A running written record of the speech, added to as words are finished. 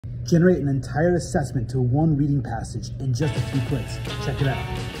Generate an entire assessment to one reading passage in just a few clicks. Check it out.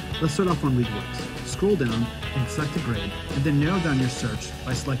 Let's start off on Readworks. Scroll down and select a grade, and then narrow down your search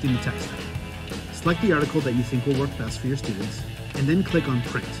by selecting the text tab. Select the article that you think will work best for your students, and then click on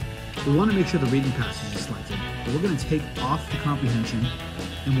Print. We want to make sure the reading passage is selected, but we're going to take off the comprehension,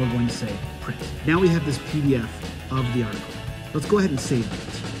 and we're going to say Print. Now we have this PDF of the article. Let's go ahead and save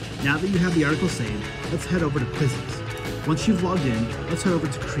it. Now that you have the article saved, let's head over to Quizizz. Once you've logged in, let's head over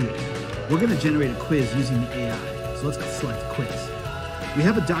to Create. We're going to generate a quiz using the AI, so let's select Quiz. We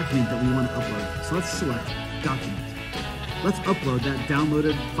have a document that we want to upload, so let's select Document. Let's upload that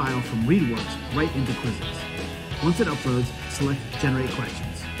downloaded file from Readworks right into Quizizz. Once it uploads, select Generate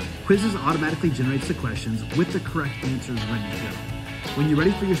Questions. Quizizz automatically generates the questions with the correct answers ready to go. When you're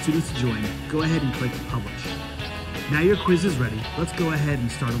ready for your students to join, go ahead and click Publish. Now your quiz is ready. Let's go ahead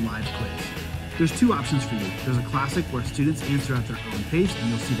and start a live quiz. There's two options for you. There's a classic where students answer at their own pace and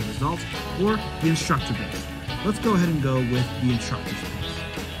you'll see the results, or the instructor based. Let's go ahead and go with the instructor's pace.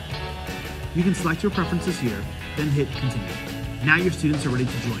 You can select your preferences here, then hit Continue. Now your students are ready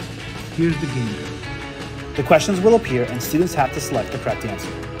to join. Here's the game code. The questions will appear and students have to select the correct answer.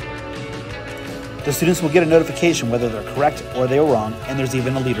 The students will get a notification whether they're correct or they are wrong, and there's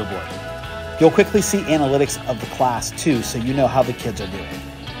even a leaderboard. You'll quickly see analytics of the class too, so you know how the kids are doing.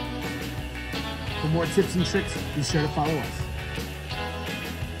 For more tips and tricks, be sure to follow us.